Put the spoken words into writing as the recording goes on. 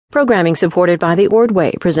Programming supported by the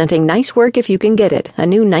Ordway, presenting Nice Work If You Can Get It, a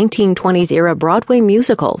new 1920s-era Broadway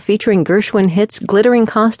musical featuring Gershwin hits, glittering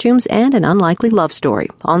costumes, and an unlikely love story.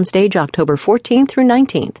 On stage October 14th through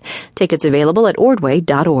 19th. Tickets available at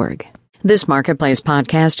ordway.org. This Marketplace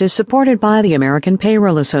podcast is supported by the American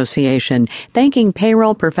Payroll Association, thanking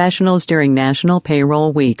payroll professionals during National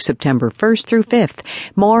Payroll Week, September 1st through 5th.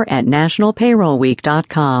 More at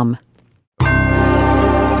nationalpayrollweek.com.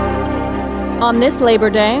 On this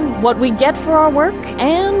Labor Day, what we get for our work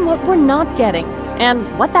and what we're not getting,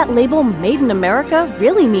 and what that label Made in America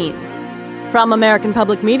really means. From American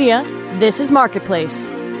Public Media, this is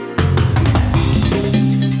Marketplace.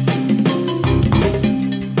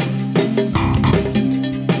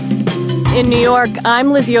 In New York,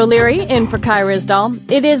 I'm Lizzie O'Leary, in for Ryssdal.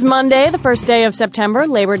 It is Monday, the first day of September,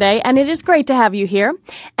 Labor Day, and it is great to have you here.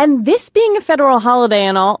 And this being a federal holiday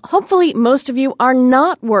and all, hopefully most of you are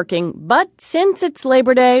not working. But since it's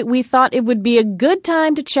Labor Day, we thought it would be a good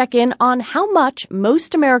time to check in on how much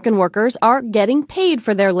most American workers are getting paid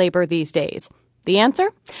for their labor these days. The answer?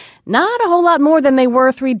 Not a whole lot more than they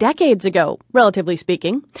were 3 decades ago, relatively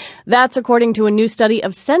speaking. That's according to a new study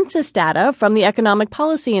of census data from the Economic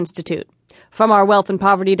Policy Institute. From our Wealth and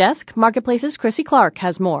Poverty Desk, Marketplace's Chrissy Clark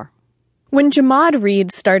has more. When Jamad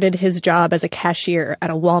Reed started his job as a cashier at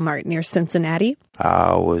a Walmart near Cincinnati,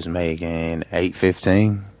 I was making $8.15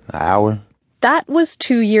 an hour. That was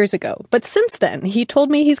 2 years ago. But since then, he told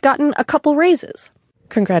me he's gotten a couple raises.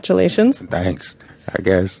 Congratulations. Thanks, I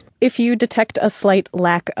guess. If you detect a slight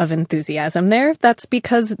lack of enthusiasm there, that's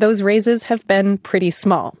because those raises have been pretty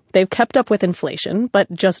small. They've kept up with inflation,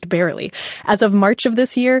 but just barely. As of March of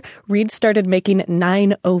this year, Reed started making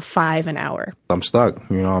 $9.05 an hour. I'm stuck.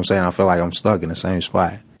 You know what I'm saying? I feel like I'm stuck in the same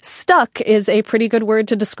spot. Stuck is a pretty good word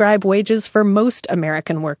to describe wages for most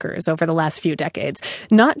American workers over the last few decades,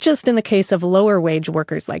 not just in the case of lower wage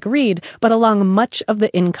workers like Reed, but along much of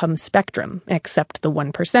the income spectrum, except the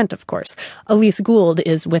 1%, of course. Elise Gould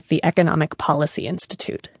is with the Economic Policy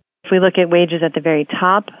Institute. If we look at wages at the very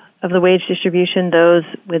top of the wage distribution, those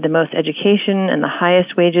with the most education and the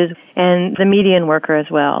highest wages, and the median worker as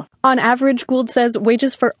well. On average, Gould says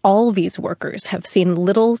wages for all these workers have seen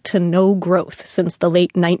little to no growth since the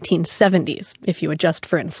late 1970s, if you adjust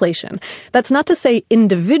for inflation. That's not to say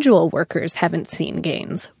individual workers haven't seen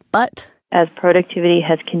gains, but as productivity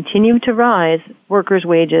has continued to rise, workers'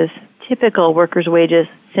 wages, typical workers' wages,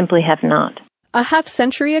 simply have not. A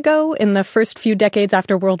half-century ago, in the first few decades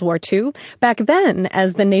after World War II, back then,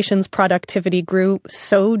 as the nation's productivity grew,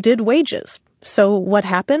 so did wages. So what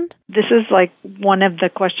happened? This is like one of the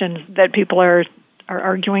questions that people are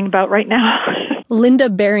arguing about right now. Linda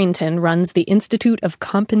Barrington runs the Institute of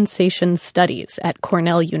Compensation Studies at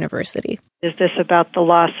Cornell University. Is this about the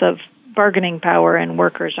loss of bargaining power and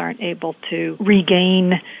workers aren't able to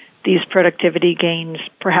regain these productivity gains,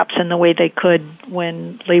 perhaps in the way they could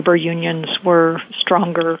when labor unions were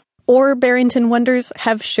stronger? Or, Barrington wonders,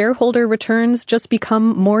 have shareholder returns just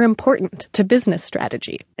become more important to business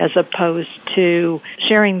strategy? As opposed to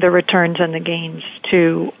sharing the returns and the gains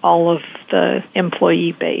to all of the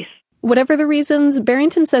employee base. Whatever the reasons,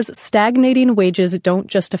 Barrington says stagnating wages don't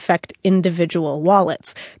just affect individual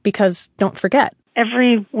wallets, because, don't forget,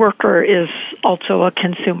 every worker is also a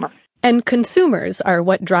consumer. And consumers are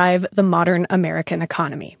what drive the modern American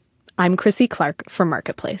economy. I'm Chrissy Clark for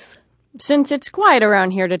Marketplace. Since it's quiet around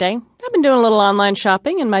here today, I've been doing a little online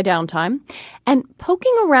shopping in my downtime. And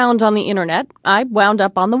poking around on the internet, I wound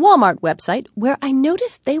up on the Walmart website, where I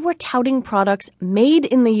noticed they were touting products made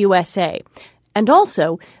in the USA. And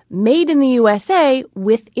also, made in the USA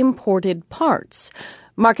with imported parts.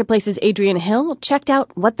 Marketplace's Adrienne Hill checked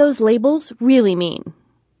out what those labels really mean.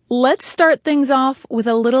 Let's start things off with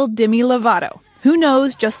a little Demi Lovato. Who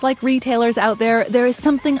knows, just like retailers out there, there is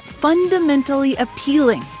something fundamentally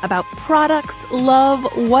appealing about products, love,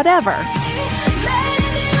 whatever.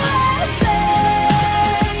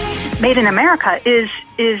 Made in America is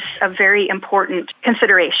a very important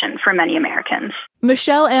consideration for many Americans.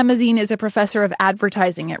 Michelle Amazine is a professor of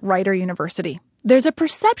advertising at Rider University. There's a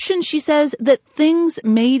perception, she says, that things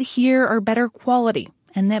made here are better quality,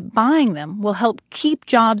 and that buying them will help keep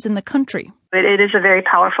jobs in the country. It is a very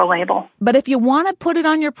powerful label. But if you want to put it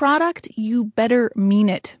on your product, you better mean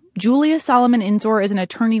it. Julia Solomon-Inzor is an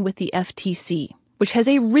attorney with the FTC, which has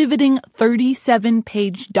a riveting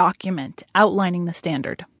 37-page document outlining the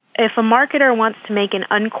standard. If a marketer wants to make an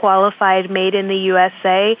unqualified made in the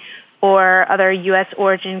USA or other U.S.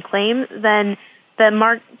 origin claim, then the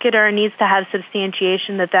marketer needs to have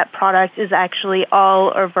substantiation that that product is actually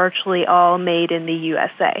all or virtually all made in the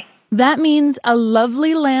USA. That means a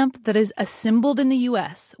lovely lamp that is assembled in the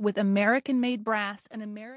U.S. with American-made brass and American